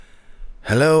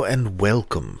Hello and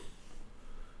welcome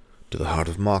to the Heart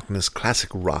of Markness Classic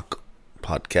Rock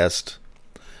podcast.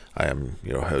 I am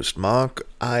your host, Mark.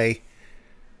 I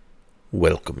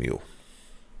welcome you.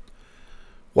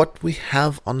 What we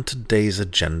have on today's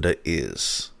agenda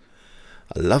is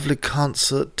a lovely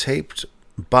concert taped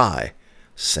by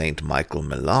Saint Michael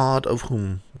Millard,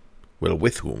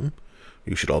 with whom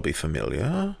you should all be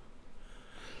familiar,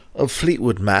 of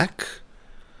Fleetwood Mac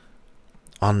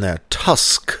on their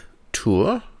Tusk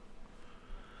tour,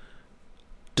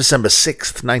 December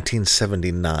 6th,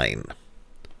 1979.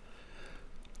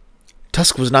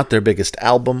 Tusk was not their biggest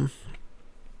album,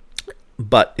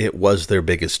 but it was their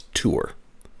biggest tour.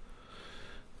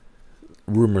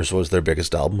 Rumors was their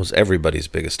biggest album, was everybody's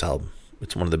biggest album.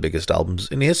 It's one of the biggest albums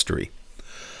in history.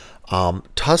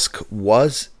 Tusk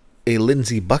was a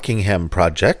Lindsey Buckingham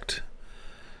project,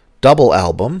 double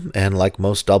album, and like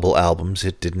most double albums,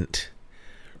 it didn't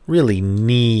really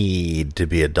need to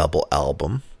be a double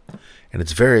album, and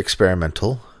it's very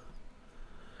experimental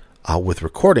with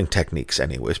recording techniques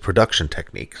anyways, production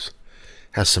techniques.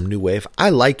 Has some new wave.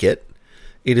 I like it.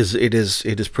 It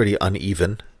is pretty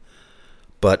uneven,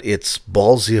 but it's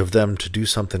ballsy of them to do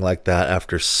something like that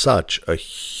after such a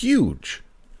huge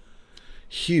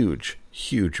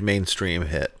mainstream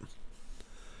hit.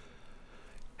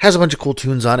 Has a bunch of cool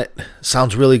tunes on it.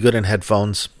 Sounds really good in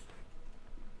headphones.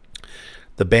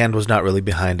 The band was not really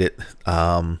behind it.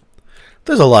 There's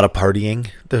a lot of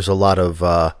partying. There's a lot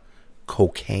of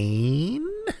cocaine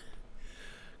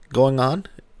going on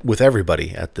with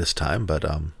everybody at this time. But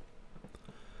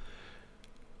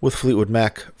with Fleetwood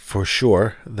Mac, for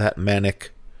sure, that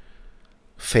manic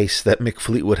face that Mick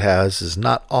Fleetwood has is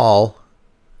not all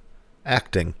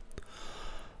acting.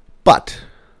 But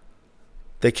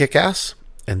they kick ass,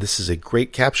 and this is a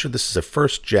great capture. This is a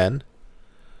first gen.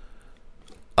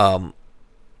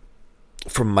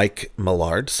 From Mike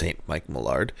Millard, Saint Mike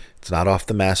Millard. It's not off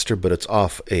the master, but it's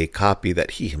off a copy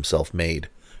that he himself made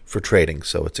for trading.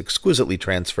 So it's exquisitely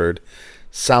transferred,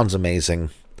 sounds amazing,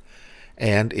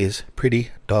 and is pretty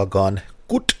doggone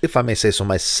good, if I may say so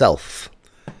myself.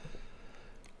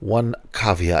 One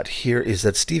caveat here is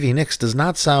that Stevie Nicks does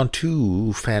not sound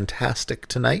too fantastic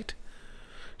tonight.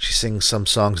 She sings some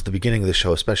songs at the beginning of the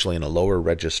show, especially in a lower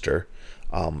register.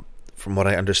 From what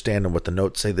I understand and what the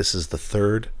notes say, this is the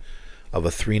third of a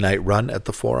 3-night run at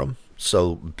the Forum,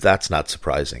 so that's not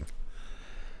surprising.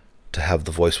 To have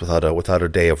the voice without a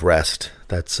day of rest,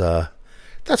 that's no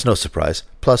surprise.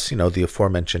 Plus, the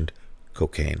aforementioned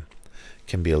cocaine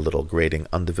can be a little grating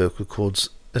on the vocal cords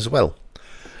as well.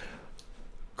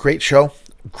 Great show,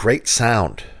 great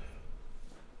sound,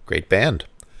 great band.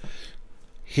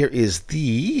 Here is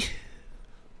the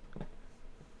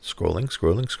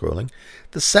scrolling,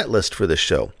 the set list for this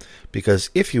show, because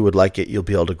if you would like it, you'll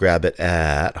be able to grab it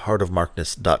at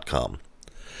heartofmarkness.com.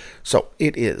 So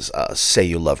it is Say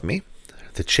You Love Me,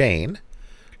 The Chain,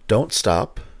 Don't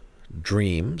Stop,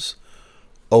 Dreams,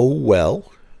 Oh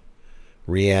Well,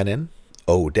 Rhiannon,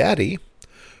 Oh Daddy,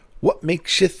 What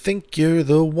Makes You Think You're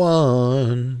the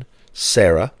One,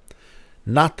 Sarah,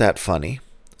 Not That Funny,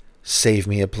 Save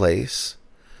Me a Place,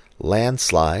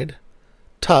 Landslide,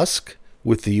 Tusk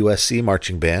with the USC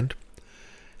Marching Band,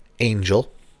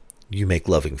 Angel, You Make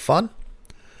Loving Fun,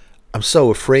 I'm So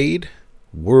Afraid,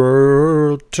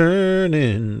 World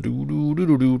Turning,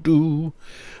 do-do-do-do-do-do,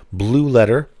 Blue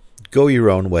Letter, Go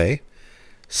Your Own Way,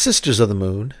 Sisters of the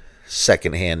Moon,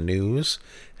 Secondhand News,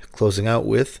 closing out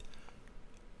with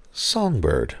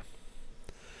Songbird.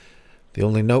 The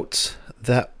only notes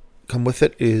that come with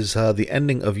it is the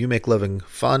ending of You Make Loving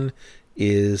Fun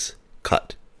is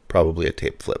cut, probably a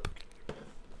tape flip.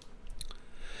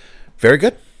 Very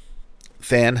good.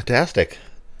 Fantastic.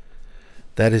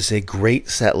 That is a great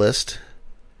set list.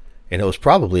 And it was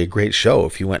probably a great show.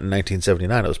 If you went in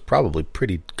 1979, it was probably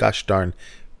pretty gosh darn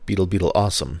beetle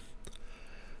awesome.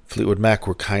 Fleetwood Mac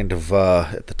were kind of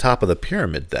at the top of the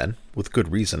pyramid then, with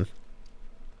good reason.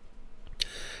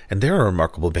 And they're a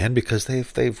remarkable band because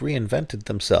they've reinvented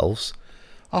themselves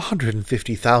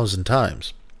 150,000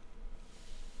 times.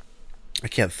 I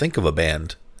can't think of a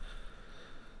band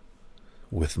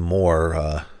with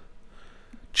more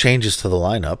changes to the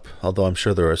lineup, although I'm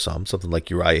sure there are something like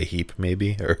Uriah Heep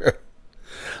maybe,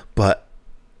 but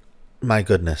my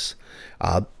goodness.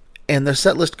 And their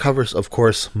set list covers, of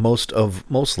course,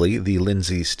 mostly the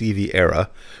Lindsey Stevie era,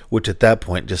 which at that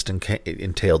point just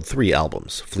entailed 3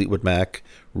 albums, Fleetwood Mac,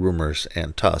 Rumors,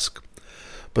 and Tusk.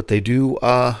 But they do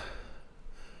go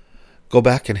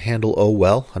back and handle Oh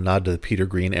Well, a nod to the Peter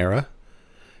Green era.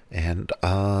 And,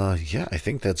 I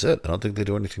think that's it. I don't think they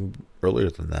do anything earlier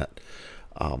than that.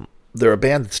 They're a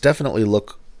band that's definitely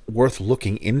look worth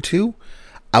looking into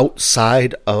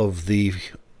outside of the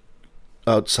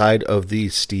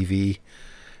Stevie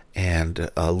and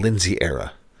Lindsay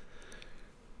era.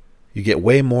 You get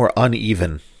way more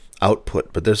uneven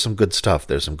output, but there's some good stuff.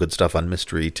 There's some good stuff on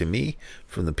Mystery to Me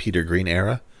from the Peter Green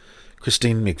era.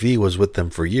 Christine McVie was with them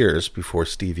for years before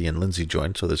Stevie and Lindsay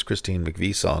joined, so there's Christine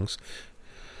McVie songs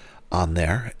on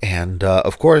there. And,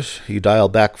 of course, you dial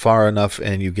back far enough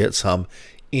and you get some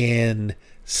insanely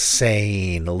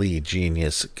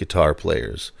genius guitar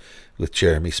players with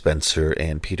Jeremy Spencer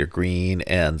and Peter Green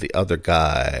and the other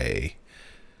guy.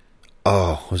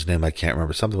 Oh, whose name I can't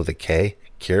remember. Something with a K.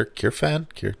 Kirfan?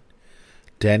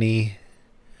 Denny.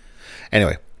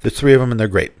 Anyway, the three of them, and they're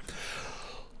great.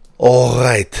 All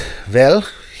right. Well,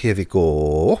 here we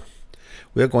go.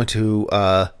 We are going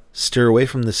to steer away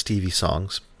from the Stevie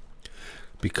songs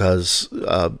because,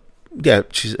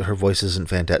 her voice isn't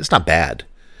fantastic. It's not bad,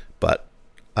 but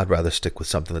I'd rather stick with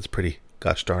something that's pretty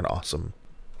gosh darn awesome.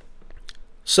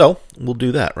 So, we'll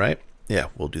do that, right? Yeah,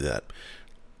 we'll do that.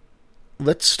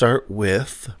 Let's start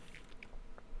with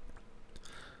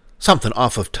something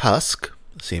off of Tusk.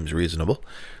 Seems reasonable.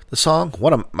 The song,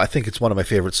 I think it's one of my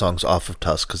favorite songs off of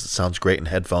Tusk because it sounds great in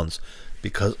headphones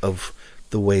because of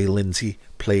the way Lindsay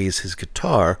plays his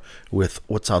guitar with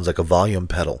what sounds like a volume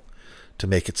pedal to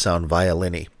make it sound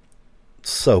violin-y.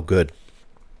 So good.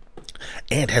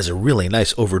 And has a really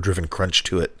nice overdriven crunch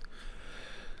to it.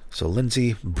 So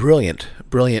Lindsay, brilliant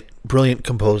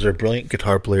composer, brilliant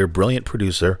guitar player, brilliant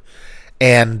producer.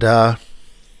 And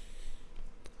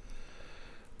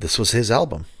this was his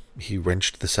album. He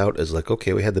wrenched this out as like,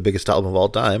 okay, we had the biggest album of all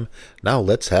time. Now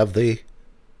let's have the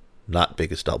not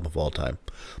biggest album of all time.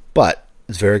 But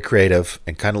it's very creative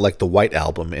and kind of like the White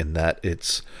Album in that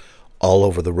it's all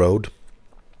over the road.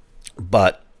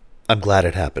 But I'm glad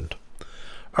it happened.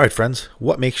 All right, friends,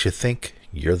 what makes you think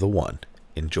you're the one?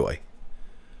 Enjoy.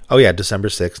 Oh yeah, December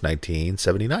 6,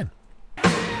 1979.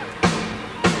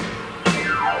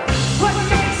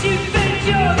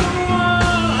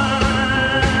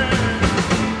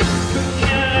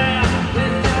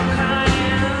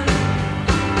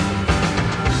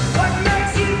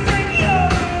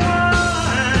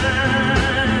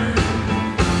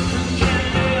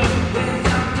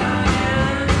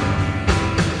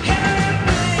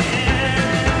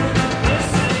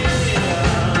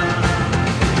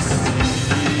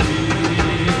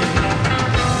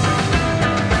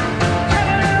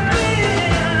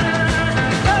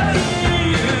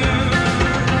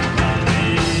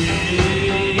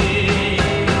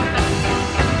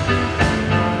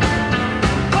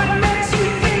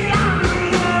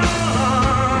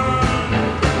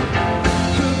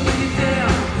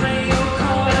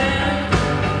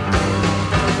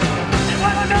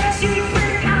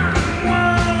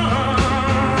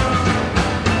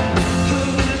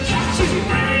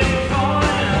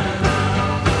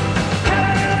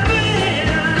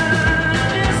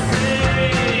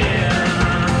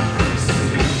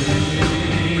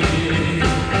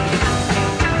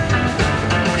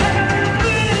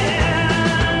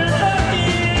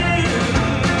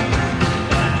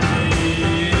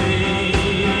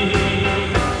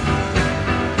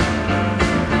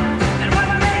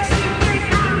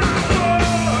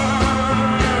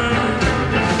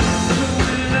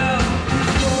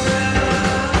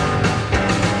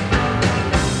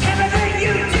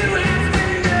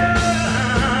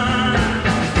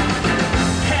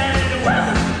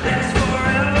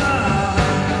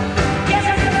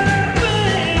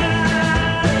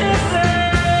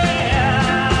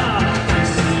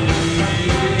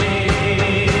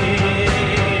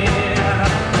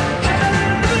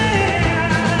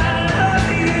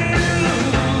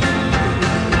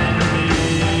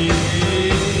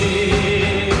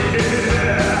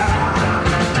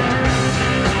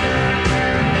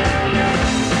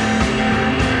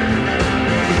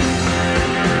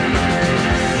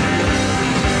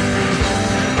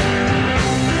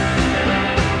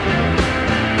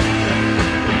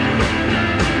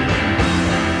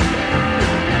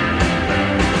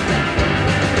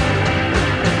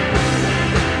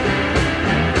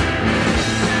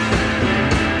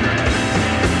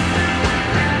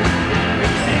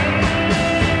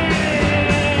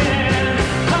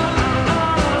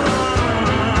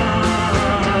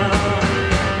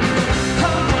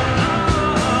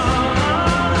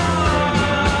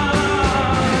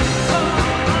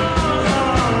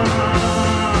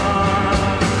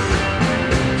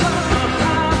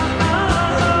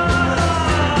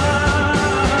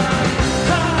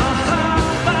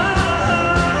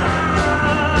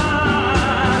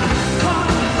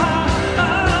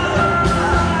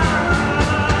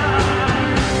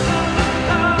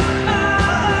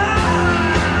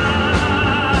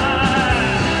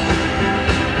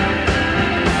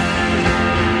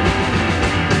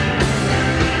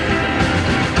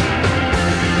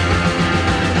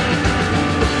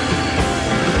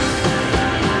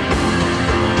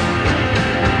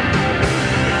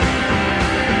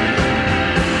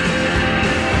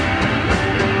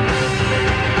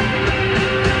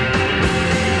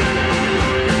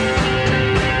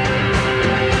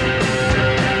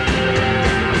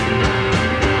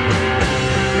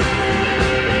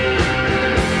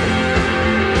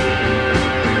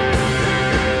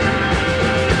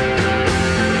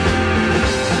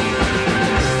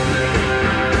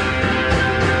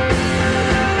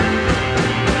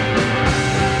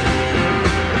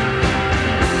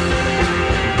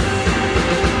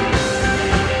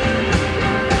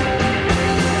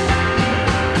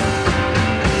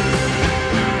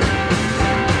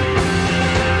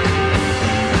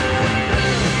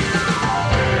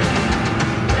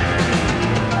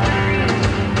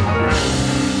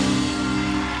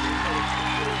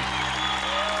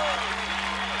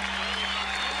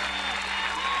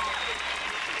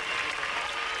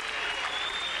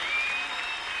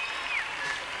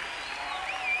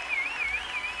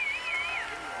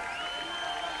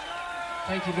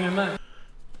 Thank you very much.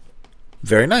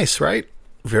 Very nice, right?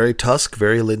 Very Tusk,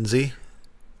 very Lindsay.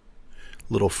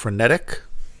 Little frenetic.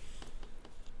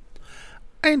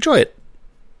 I enjoy it.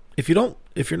 If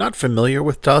you're not familiar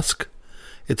with Tusk,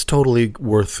 it's totally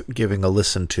worth giving a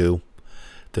listen to.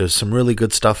 There's some really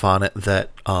good stuff on it that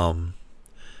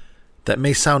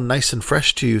may sound nice and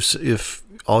fresh to you if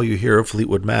all you hear of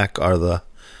Fleetwood Mac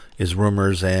is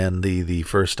Rumors and the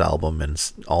first album and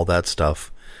all that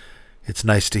stuff. It's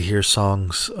nice to hear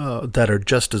songs that are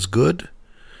just as good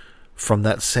from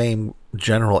that same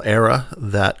general era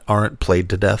that aren't played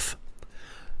to death.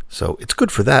 So it's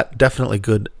good for that. Definitely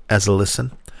good as a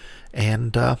listen.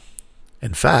 And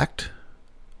in fact,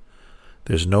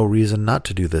 there's no reason not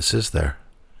to do this, is there?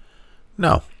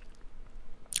 No.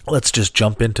 Let's just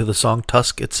jump into the song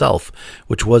Tusk itself,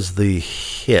 which was the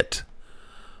hit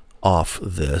off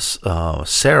this.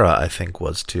 Sarah, I think,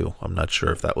 was too. I'm not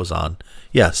sure if that was on.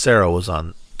 Yeah, Sarah was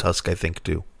on Tusk, I think,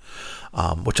 too.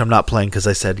 Which I'm not playing because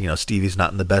I said, Stevie's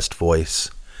not in the best voice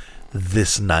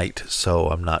this night, so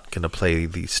I'm not going to play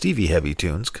the Stevie heavy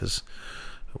tunes because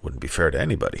it wouldn't be fair to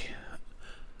anybody.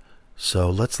 So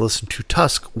let's listen to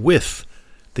Tusk with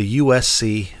the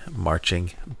USC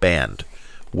marching band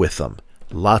with them.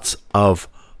 Lots of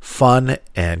fun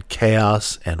and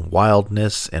chaos and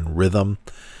wildness and rhythm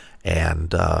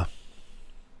and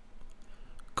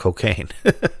cocaine.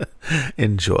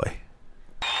 Enjoy.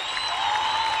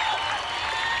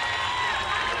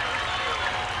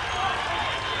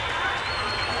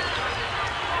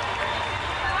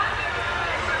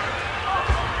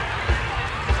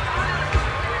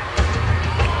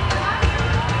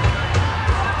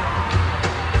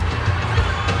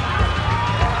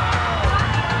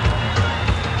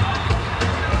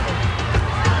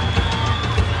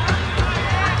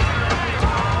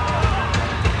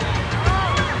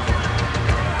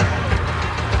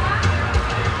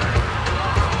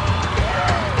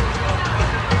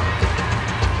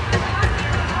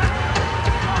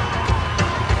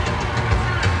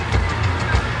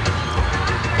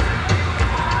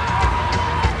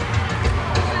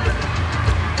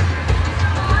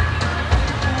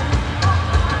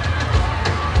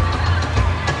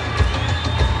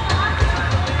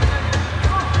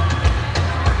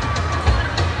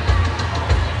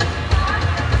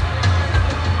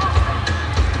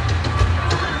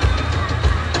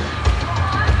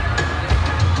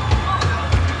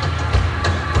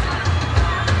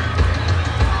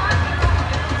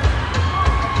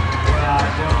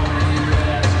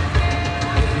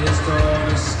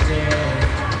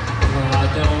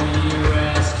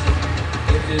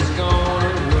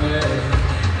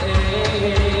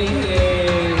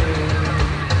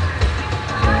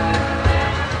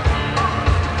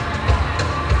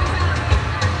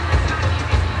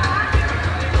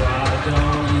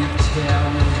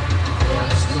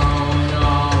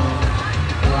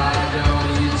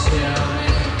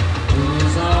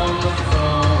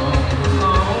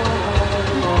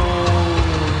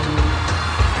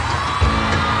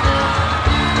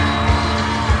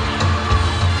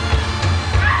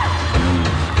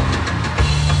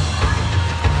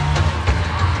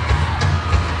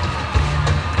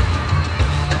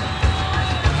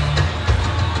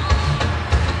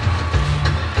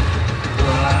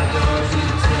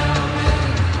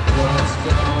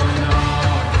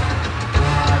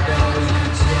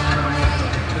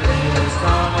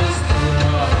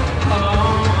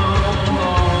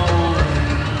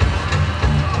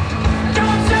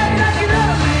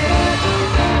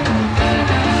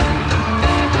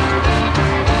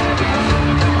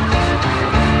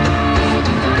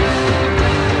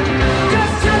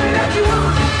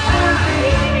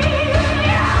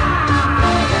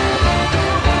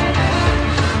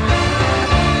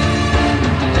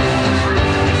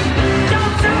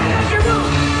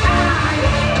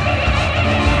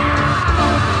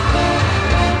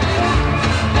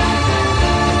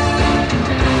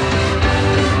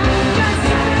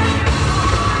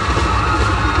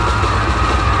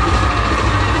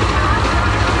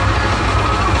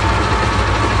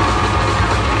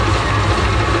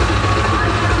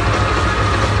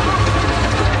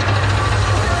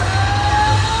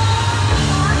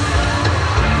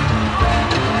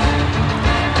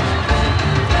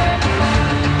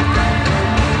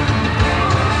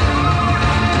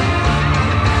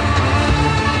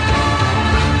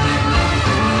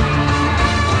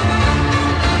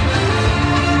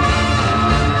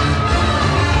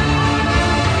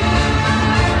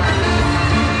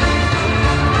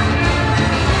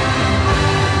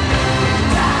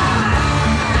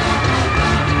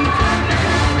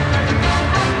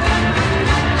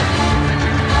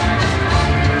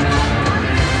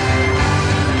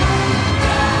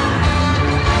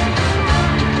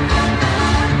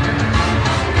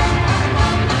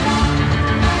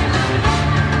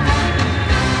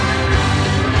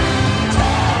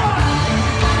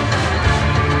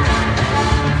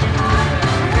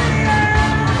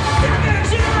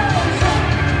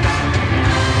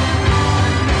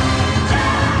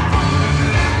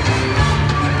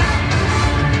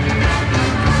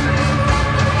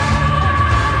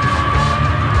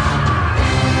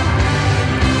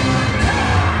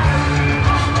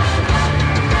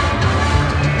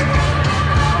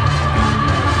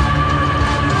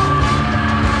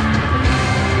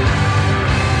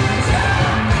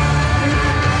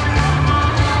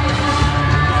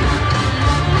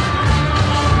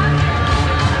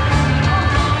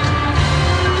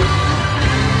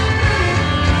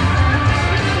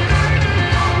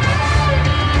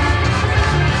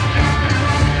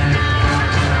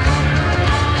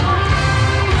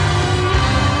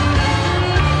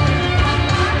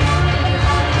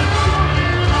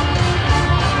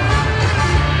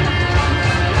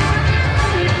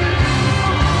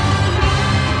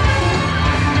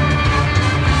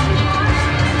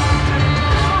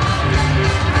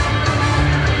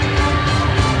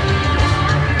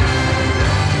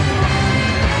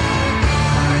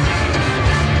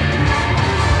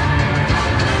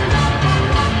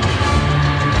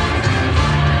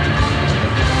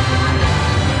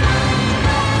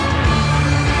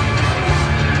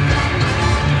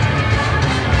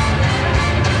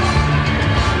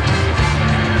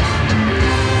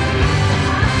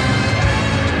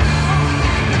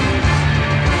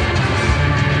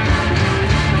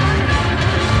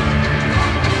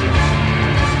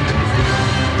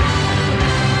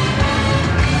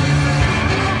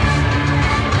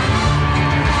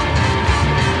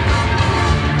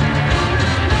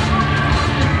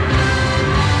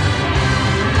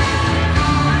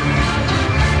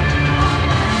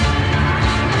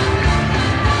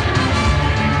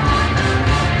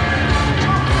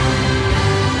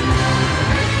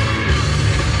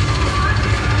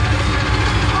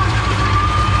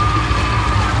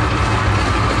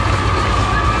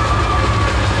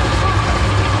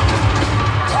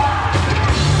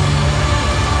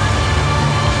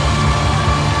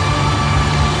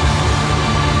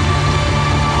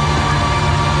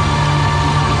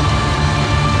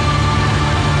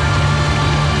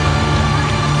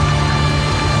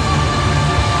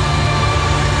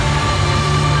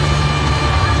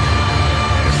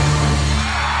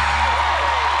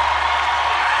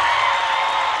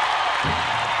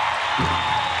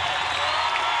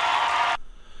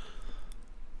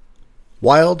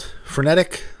 Wild,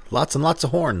 frenetic, lots and lots of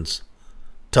horns.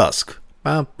 Tusk.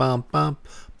 Bum bum bum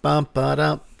bum ba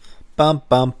dum bum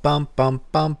bum bum bum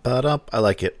bum ba dum. I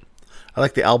like it. I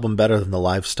like the album better than the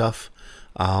live stuff.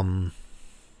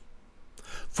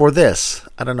 For this,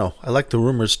 I don't know. I like the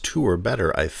Rumors tour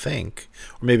better, I think.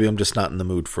 Or maybe I'm just not in the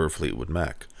mood for Fleetwood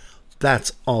Mac.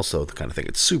 That's also the kind of thing.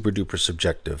 It's super duper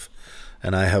subjective.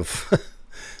 And I have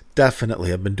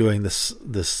definitely, I've been doing this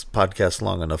podcast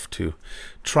long enough to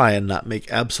try and not make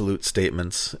absolute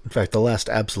statements. In fact, the last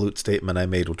absolute statement I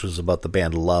made, which was about the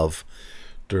band Love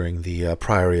during the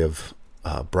Priory of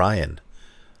Brian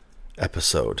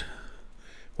episode,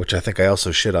 which I think I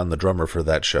also shit on the drummer for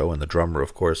that show, and the drummer,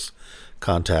 of course,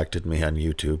 contacted me on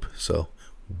YouTube, so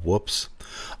whoops.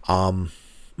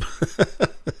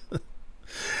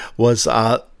 Was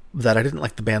that I didn't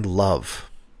like the band Love.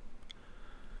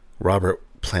 Robert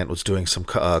Plant was doing some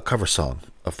cover song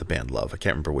of the band Love. I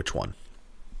can't remember which one.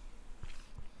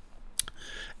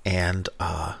 And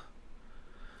I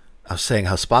was saying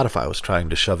how Spotify was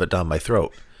trying to shove it down my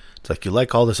throat. It's like, you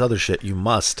like all this other shit, you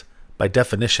must, by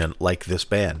definition, like this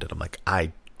band. And I'm like,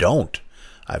 I don't.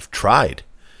 I've tried.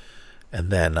 And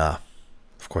then,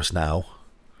 of course, now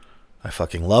I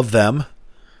fucking love them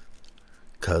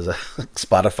because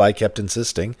Spotify kept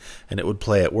insisting, and it would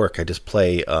play at work. I just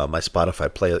play my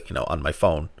Spotify play, on my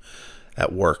phone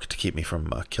at work to keep me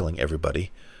from killing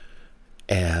everybody.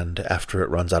 And after it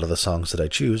runs out of the songs that I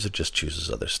choose, it just chooses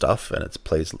other stuff, and it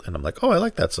plays. And I'm like, oh, I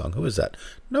like that song. Who is that?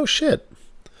 No shit.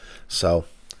 So,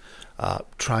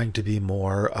 trying to be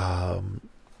more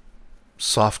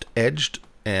soft-edged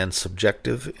and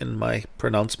subjective in my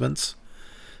pronouncements,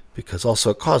 because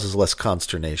also it causes less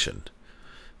consternation.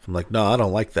 If I'm like, no, I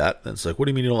don't like that, then it's like, what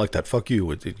do you mean you don't like that? Fuck you.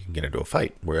 You can get into a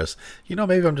fight. Whereas,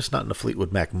 maybe I'm just not in a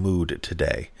Fleetwood Mac mood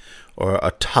today, or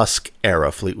a Tusk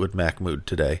era Fleetwood Mac mood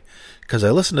today, because I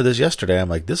listened to this yesterday. I'm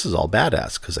like, this is all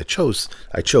badass, because I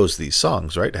chose these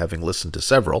songs, right, having listened to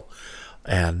several,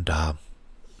 and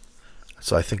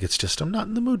so I think it's just I'm not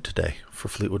in the mood today for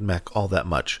Fleetwood Mac all that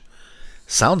much.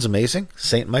 Sounds amazing.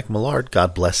 St. Mike Millard,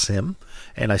 God bless him.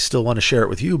 And I still want to share it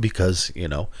with you because,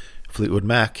 Fleetwood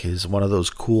Mac is one of those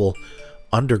cool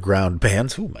underground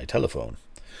bands. Ooh, my telephone.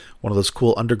 One of those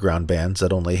cool underground bands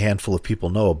that only a handful of people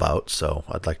know about. So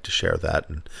I'd like to share that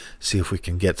and see if we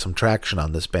can get some traction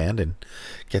on this band and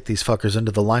get these fuckers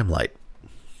into the limelight.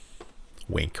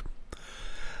 Wink.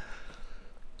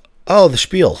 Oh, the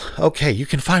spiel. Okay, you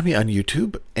can find me on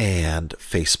YouTube and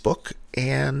Facebook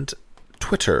and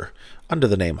Twitter under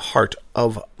the name Heart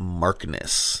of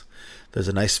Markness. There's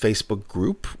a nice Facebook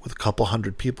group with a couple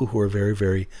hundred people who are very,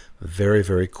 very, very,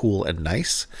 very cool and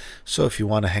nice. So if you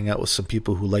want to hang out with some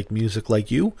people who like music like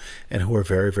you and who are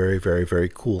very, very, very, very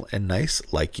cool and nice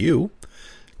like you,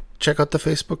 check out the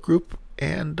Facebook group,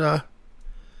 and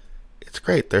it's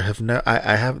great.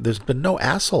 There's been no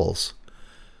assholes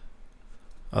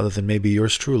other than maybe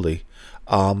yours truly.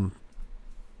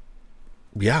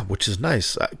 Yeah, which is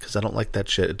nice, because I don't like that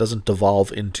shit. It doesn't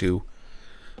devolve into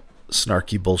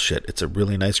snarky bullshit. It's a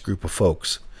really nice group of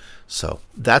folks. So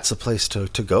that's a place to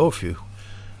go if you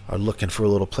are looking for a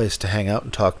little place to hang out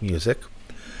and talk music.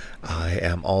 I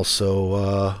am also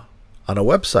on a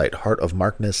website,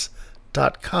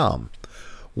 heartofmarkness.com,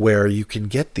 where you can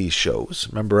get these shows.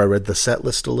 Remember I read the set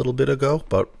list a little bit ago,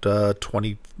 about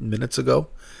 20 minutes ago?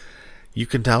 You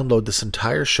can download this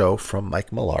entire show from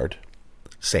Mike Millard,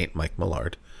 St. Mike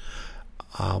Millard,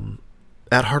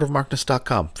 at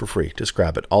heartofmarkness.com for free. Just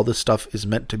grab it. All this stuff is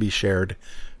meant to be shared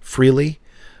freely.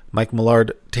 Mike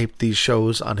Millard taped these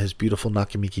shows on his beautiful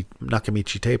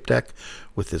Nakamichi tape deck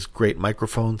with his great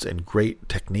microphones and great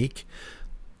technique.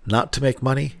 Not to make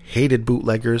money, hated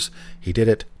bootleggers. He did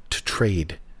it to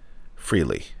trade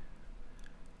freely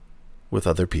with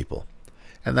other people.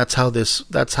 And that's how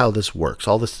this works.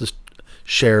 All this is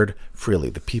shared freely.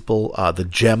 The people, the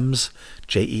GEMS,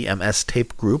 J-E-M-S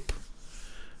tape group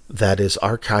that is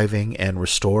archiving and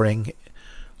restoring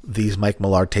these Mike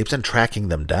Millard tapes and tracking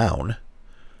them down,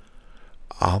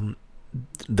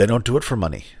 they don't do it for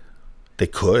money. They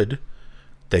could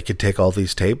take all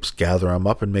these tapes, gather them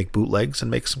up, and make bootlegs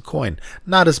and make some coin.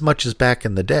 Not as much as back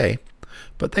in the day,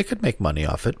 but they could make money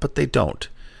off it, but they don't.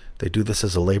 They do this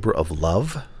as a labor of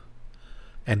love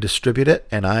and distribute it,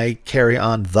 and I carry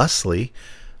on thusly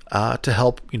to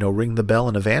help, ring the bell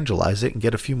and evangelize it and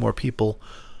get a few more people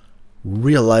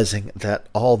realizing that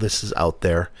all this is out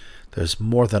there. There's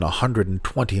more than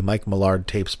 120 Mike Millard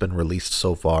tapes been released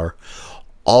so far.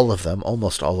 All of them,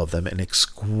 almost all of them, in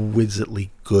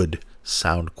exquisitely good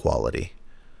sound quality.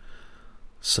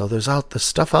 So there's the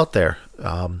stuff out there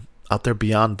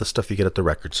beyond the stuff you get at the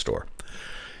record store.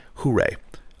 Hooray.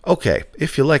 Okay,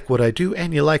 if you like what I do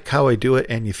and you like how I do it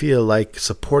and you feel like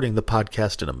supporting the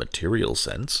podcast in a material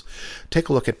sense, take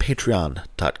a look at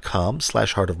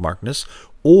patreon.com/heartofmarkness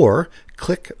or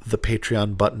click the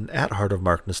Patreon button at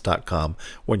heartofmarkness.com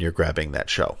when you're grabbing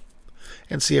that show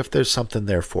and see if there's something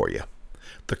there for you.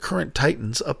 The current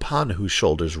titans upon whose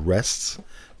shoulders rests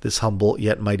this humble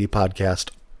yet mighty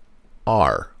podcast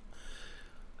are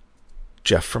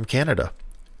Jeff from Canada,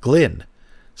 Glyn,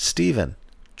 Stephen,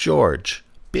 George,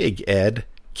 Big Ed,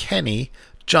 Kenny,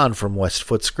 John from West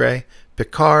Footscray,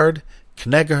 Picard,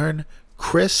 Knegern,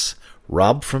 Chris,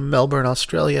 Rob from Melbourne,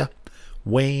 Australia,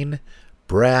 Wayne,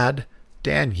 Brad,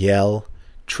 Danielle,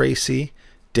 Tracy,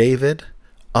 David,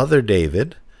 Other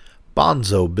David,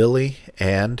 Bonzo Billy,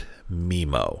 and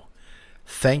Mimo.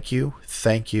 Thank you,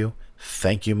 thank you,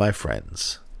 thank you, my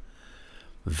friends.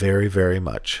 Very, very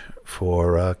much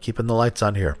for keeping the lights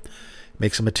on here.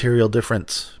 Makes a material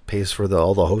difference. Pays for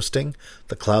all the hosting,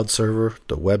 the cloud server,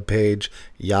 the web page,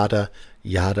 yada,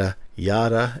 yada,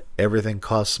 yada. Everything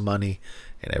costs money,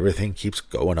 and everything keeps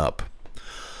going up.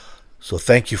 So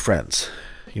thank you, friends.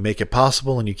 You make it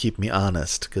possible, and you keep me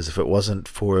honest, because if it wasn't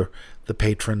for the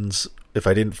patrons, if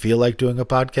I didn't feel like doing a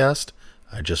podcast,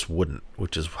 I just wouldn't,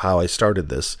 which is how I started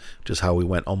this, which is how we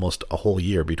went almost a whole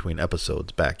year between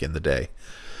episodes back in the day.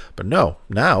 But no,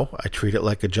 now I treat it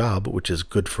like a job, which is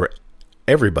good for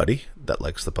everybody that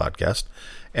likes the podcast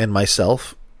and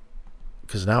myself,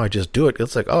 because now I just do it.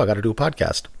 It's like, oh, I got to do a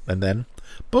podcast. And then,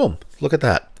 boom, look at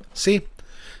that. See?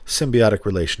 Symbiotic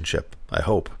relationship, I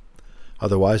hope.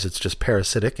 Otherwise, it's just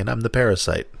parasitic and I'm the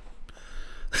parasite.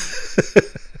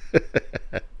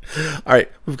 All right,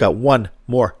 we've got one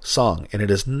more song, and it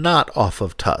is not off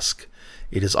of Tusk.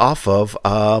 It is off of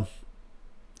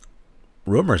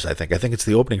Rumors, I think. I think it's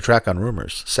the opening track on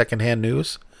Rumors. Secondhand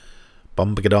News. I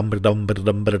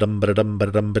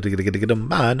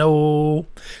know.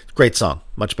 Great song.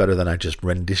 Much better than I just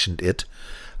renditioned it.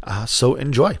 So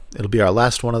enjoy. It'll be our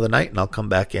last one of the night, and I'll come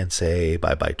back and say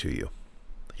bye-bye to you.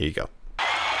 Here you go.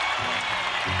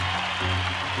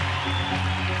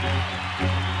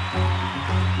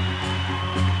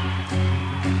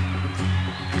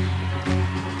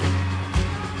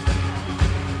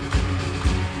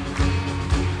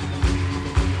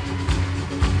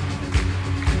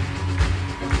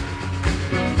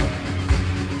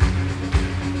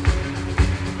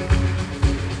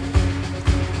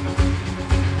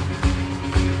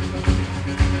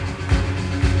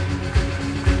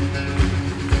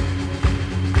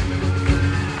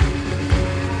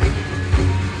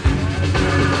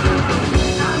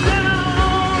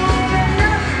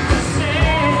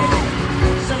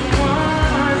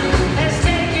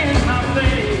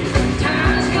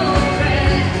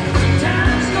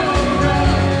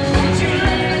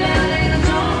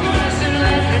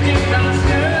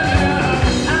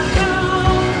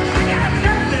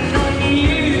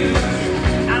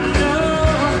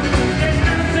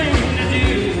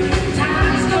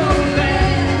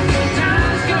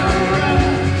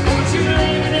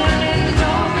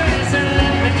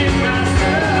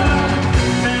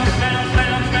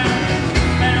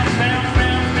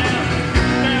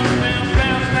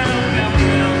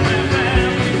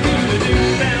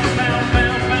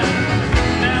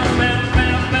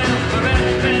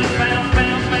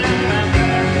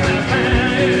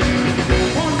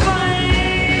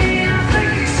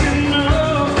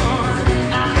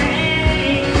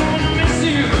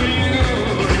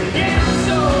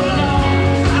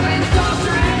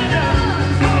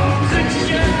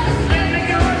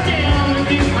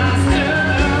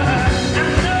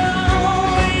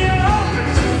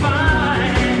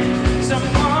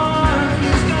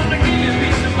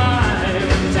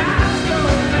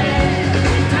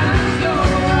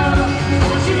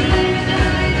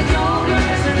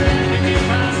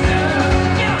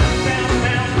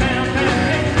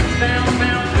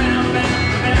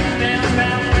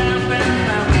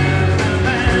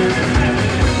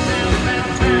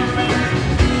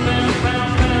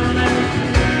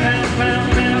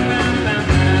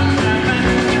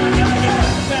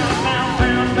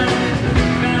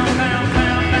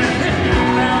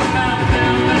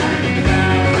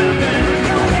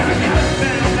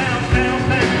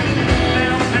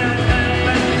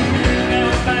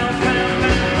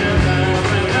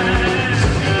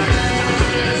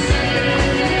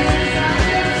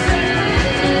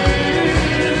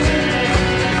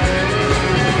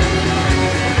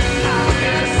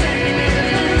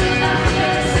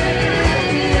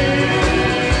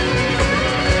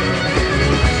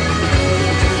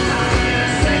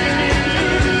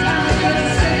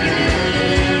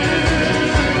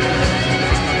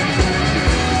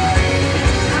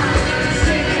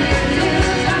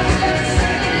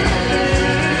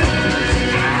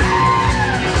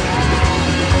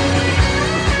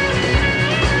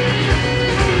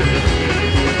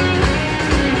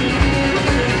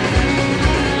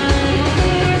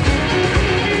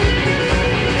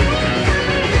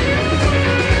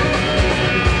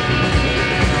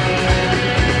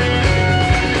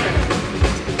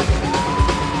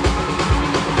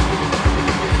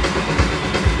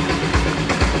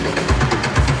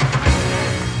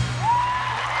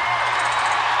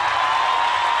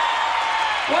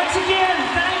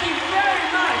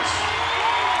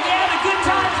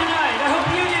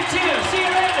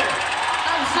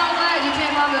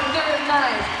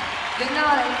 Good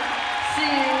night. See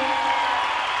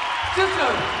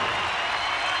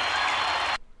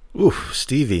you. Oof,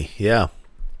 Stevie, yeah.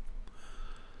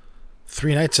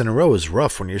 3 nights in a row is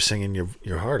rough when you're singing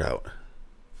your heart out.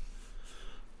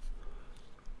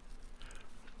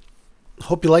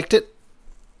 Hope you liked it.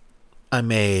 I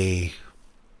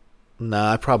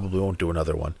probably won't do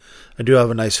another one. I do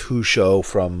have a nice Who show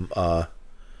from,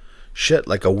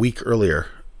 like a week earlier,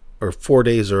 or 4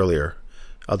 days earlier,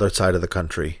 other side of the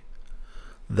country.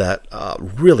 That,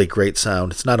 really great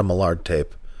sound. It's not a Millard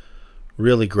tape.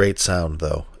 Really great sound,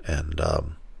 though. And,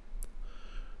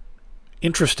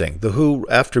 interesting. The Who,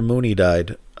 after Mooney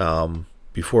died,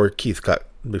 before Pete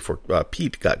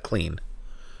got clean,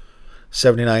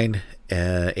 79,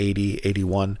 80,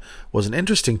 81 was an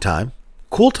interesting time.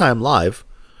 Cool time live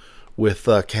with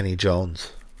Kenny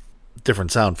Jones.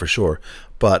 Different sound for sure.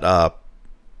 But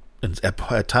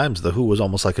at times the Who was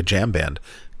almost like a jam band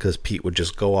because Pete would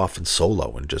just go off and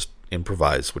solo and just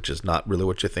improvise, which is not really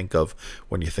what you think of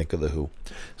when you think of the Who.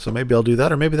 So maybe I'll do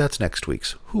that, or maybe that's next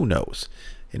week's. Who knows?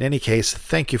 In any case,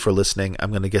 thank you for listening.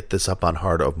 I'm going to get this up on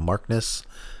Heart of Markness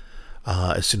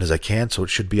as soon as I can, so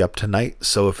it should be up tonight.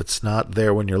 So if it's not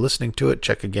there when you're listening to it,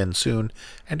 check again soon,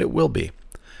 and it will be.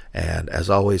 And as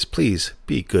always, please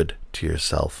be good to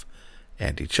yourself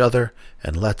and each other,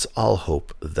 and let's all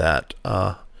hope that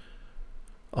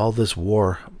all this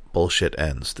war bullshit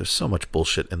ends. There's so much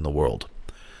bullshit in the world.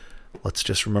 Let's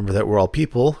just remember that we're all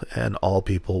people, and all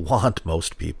people want,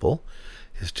 most people,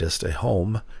 is just a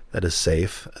home that is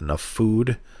safe, enough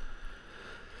food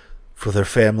for their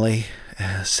family,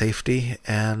 safety,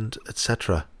 and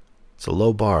etc. It's a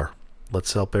low bar.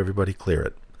 Let's help everybody clear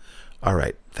it. All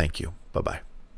right. Thank you. Bye-bye.